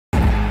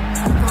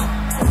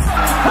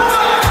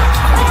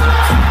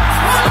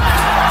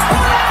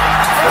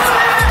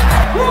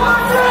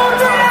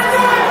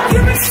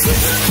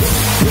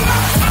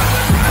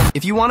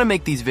If you want to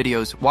make these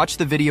videos, watch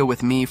the video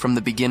with me from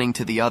the beginning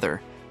to the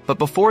other. But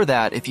before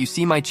that, if you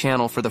see my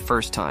channel for the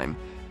first time,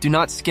 do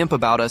not skimp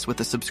about us with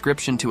a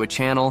subscription to a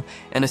channel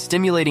and a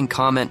stimulating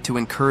comment to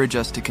encourage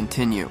us to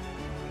continue.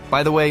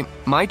 By the way,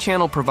 my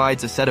channel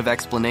provides a set of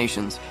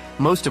explanations,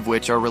 most of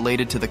which are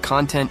related to the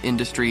content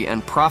industry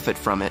and profit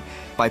from it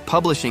by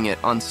publishing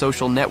it on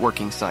social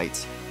networking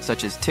sites,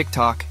 such as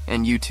TikTok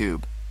and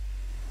YouTube.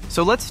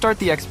 So let's start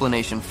the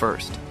explanation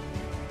first.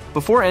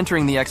 Before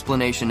entering the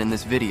explanation in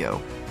this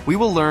video, we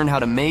will learn how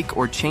to make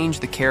or change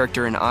the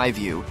character in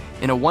iView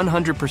in a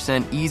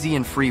 100% easy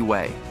and free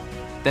way.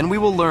 Then we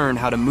will learn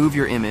how to move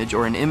your image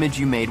or an image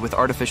you made with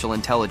artificial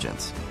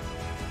intelligence.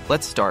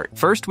 Let's start.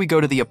 First, we go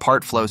to the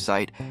Apart Flow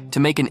site to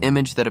make an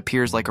image that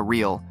appears like a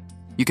reel.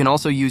 You can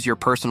also use your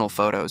personal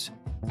photos.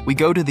 We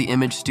go to the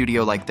image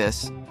studio like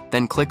this,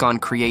 then click on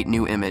Create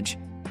New Image,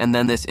 and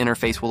then this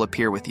interface will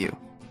appear with you.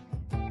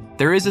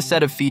 There is a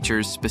set of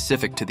features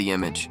specific to the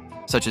image,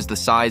 such as the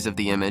size of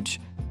the image,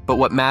 but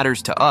what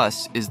matters to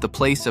us is the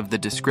place of the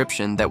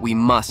description that we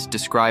must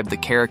describe the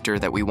character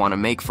that we want to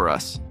make for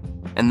us.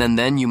 And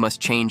then you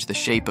must change the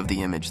shape of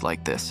the image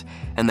like this,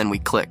 and then we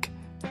click.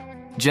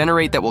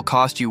 Generate that will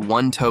cost you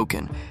 1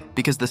 token,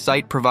 because the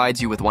site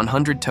provides you with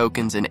 100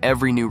 tokens in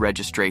every new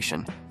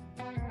registration.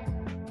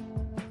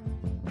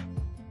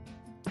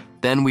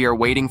 Then we are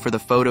waiting for the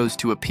photos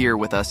to appear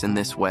with us in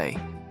this way.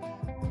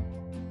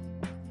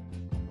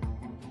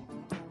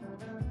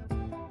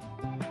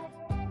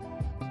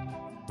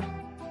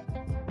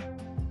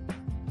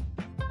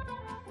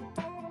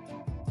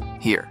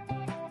 Here,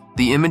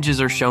 the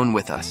images are shown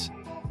with us.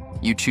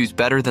 You choose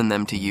better than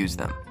them to use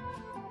them.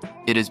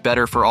 It is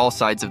better for all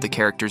sides of the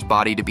character's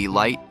body to be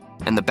light,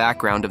 and the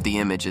background of the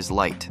image is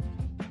light.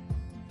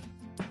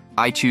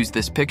 I choose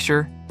this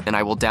picture, and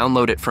I will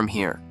download it from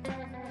here.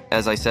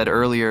 As I said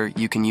earlier,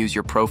 you can use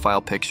your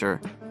profile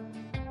picture.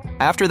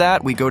 After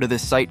that, we go to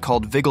this site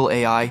called Viggle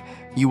AI.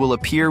 You will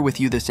appear with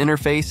you this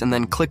interface and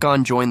then click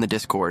on Join the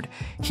Discord.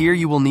 Here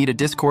you will need a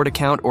Discord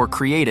account or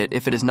create it.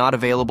 If it is not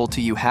available to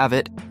you, have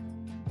it.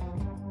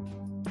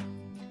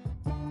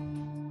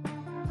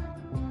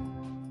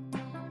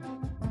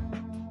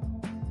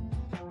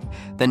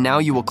 Then now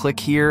you will click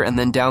here and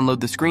then download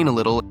the screen a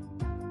little.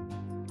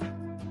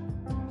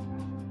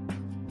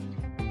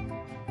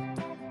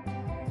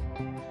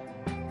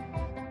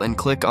 And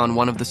click on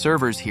one of the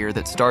servers here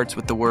that starts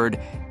with the word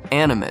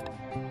animate.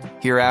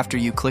 Here, after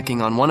you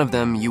clicking on one of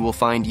them, you will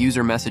find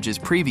user messages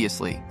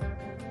previously.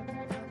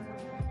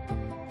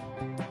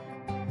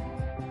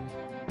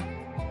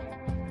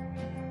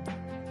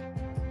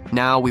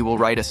 Now we will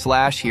write a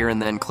slash here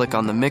and then click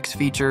on the mix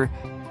feature.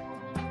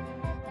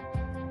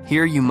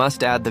 Here you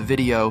must add the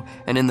video,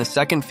 and in the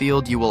second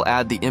field you will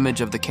add the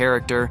image of the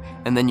character,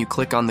 and then you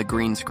click on the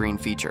green screen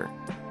feature.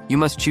 You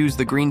must choose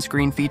the green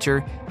screen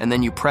feature, and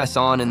then you press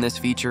on in this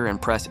feature and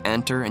press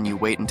enter, and you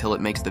wait until it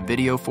makes the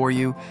video for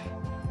you.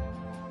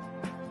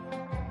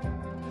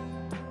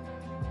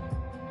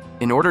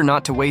 In order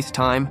not to waste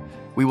time,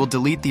 we will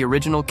delete the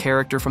original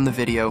character from the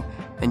video,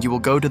 and you will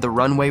go to the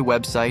Runway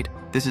website.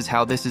 This is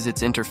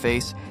its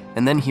interface,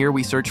 and then here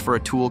we search for a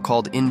tool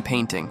called In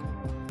Painting.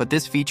 But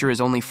this feature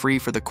is only free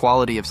for the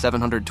quality of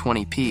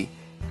 720p,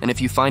 and if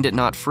you find it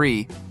not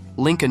free,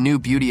 link a new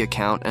beauty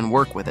account and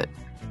work with it.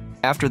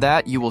 After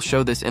that, you will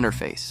show this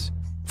interface.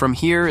 From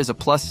here is a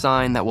plus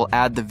sign that will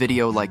add the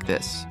video like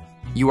this.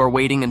 You are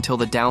waiting until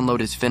the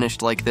download is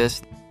finished like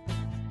this.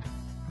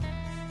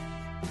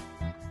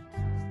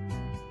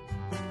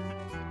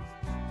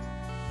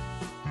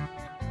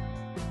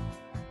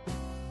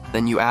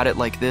 Then you add it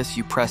like this,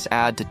 you press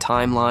add to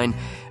timeline,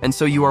 and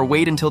so you are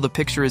wait until the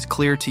picture is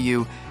clear to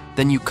you.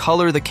 Then you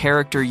color the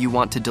character you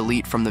want to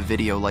delete from the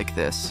video like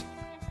this.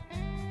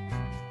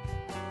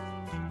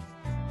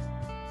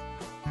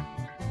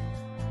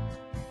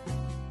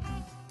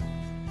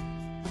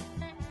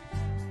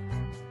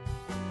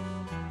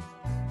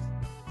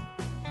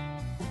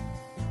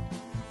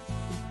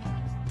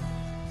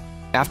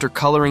 After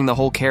coloring the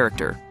whole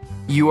character,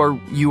 you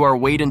are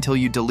wait until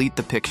you delete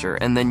the picture,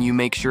 and then you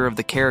make sure of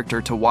the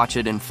character to watch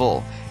it in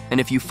full. And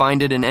if you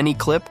find it in any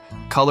clip,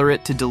 color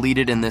it to delete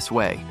it in this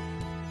way.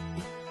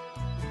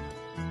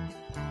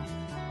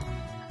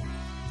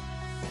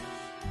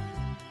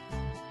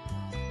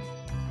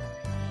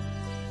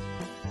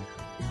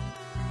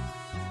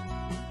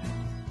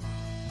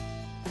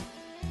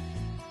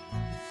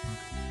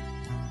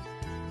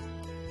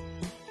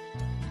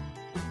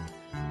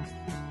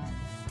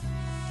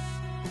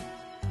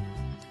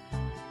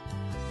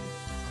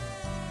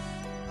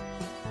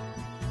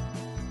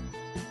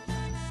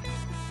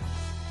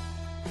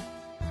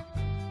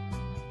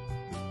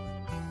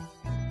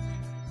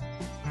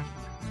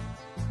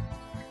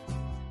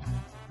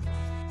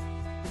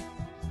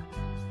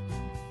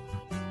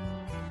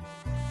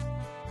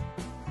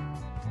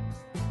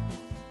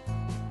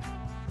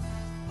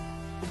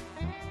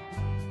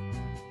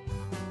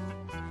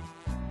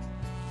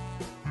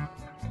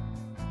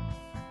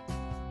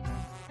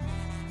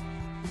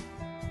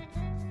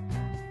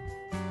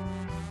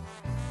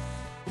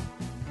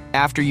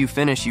 After you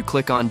finish, you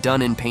click on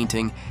Done in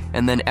Painting,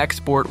 and then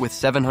Export with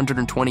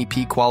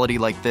 720p quality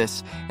like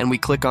this, and we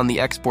click on the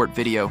Export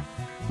Video.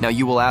 Now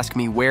you will ask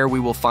me where we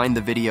will find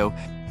the video.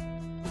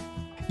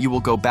 You will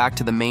go back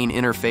to the main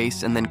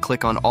interface and then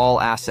click on All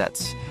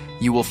Assets.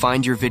 You will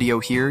find your video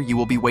here. You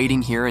will be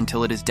waiting here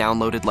until it is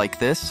downloaded like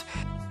this.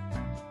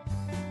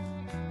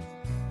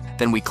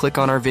 Then we click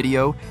on our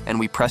video and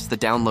we press the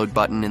download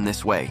button in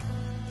this way.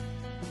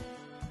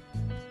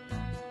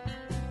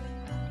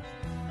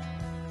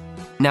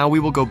 Now we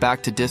will go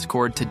back to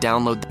Discord to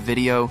download the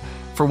video.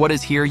 For what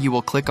is here, you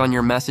will click on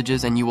your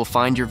messages and you will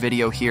find your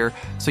video here.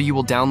 So you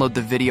will download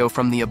the video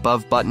from the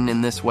above button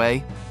in this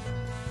way.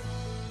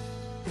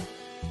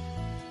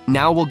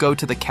 Now we'll go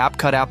to the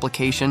CapCut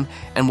application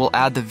and we'll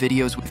add the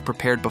videos we've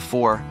prepared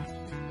before.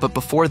 But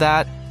before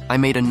that, I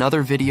made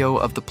another video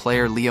of the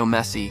player Leo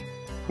Messi,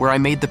 where I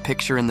made the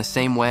picture in the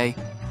same way,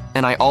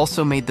 and I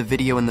also made the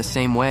video in the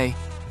same way,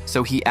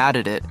 so he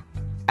added it.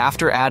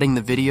 After adding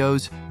the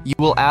videos, you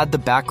will add the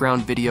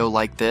background video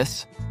like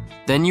this,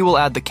 then you will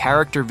add the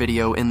character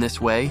video in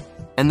this way,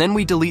 and then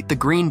we delete the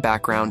green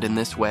background in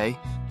this way.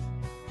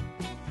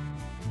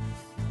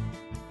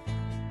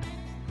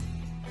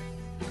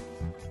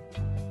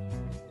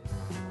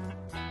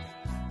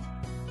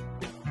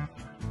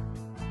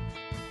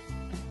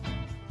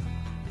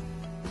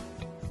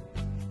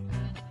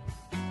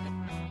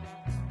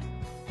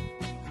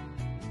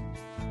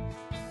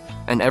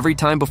 And every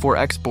time before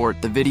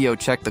export the video,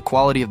 check the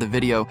quality of the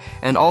video,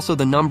 and also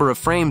the number of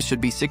frames should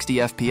be 60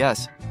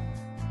 FPS.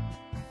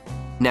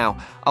 Now,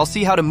 I'll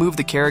see how to move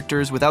the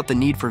characters without the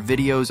need for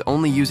videos,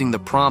 only using the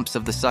prompts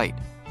of the site.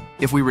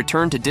 If we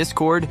return to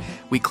Discord,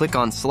 we click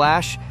on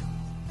 /,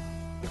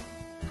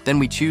 then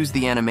we choose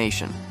the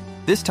animation.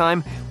 This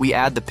time, we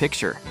add the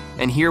picture,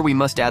 and here we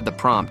must add the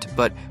prompt,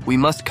 but we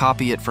must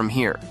copy it from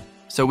here.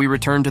 So we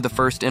return to the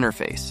first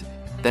interface.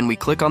 Then we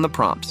click on the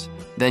prompts.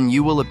 Then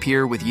you will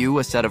appear with you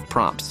a set of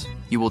prompts.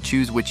 You will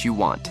choose which you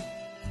want.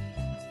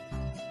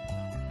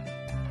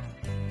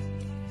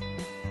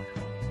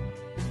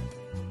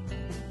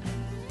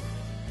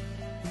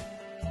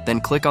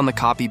 Then click on the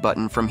copy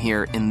button from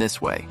here in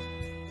this way.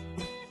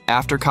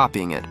 After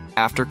copying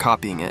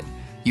it,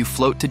 you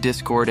float to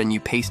Discord and you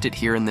paste it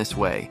here in this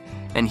way.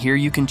 And here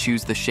you can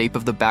choose the shape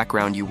of the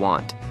background you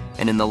want.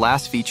 And in the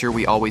last feature,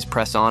 we always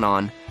press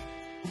on.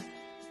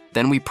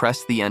 Then we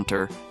press the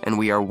enter, and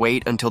we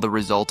wait until the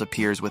result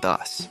appears with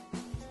us.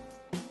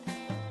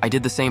 I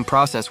did the same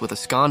process with a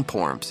scan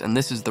forms, and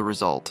this is the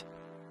result.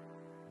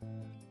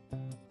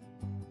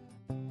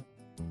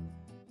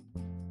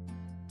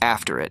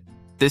 After it,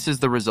 this is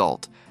the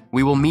result.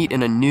 We will meet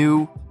in a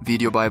new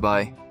video. Bye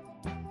bye.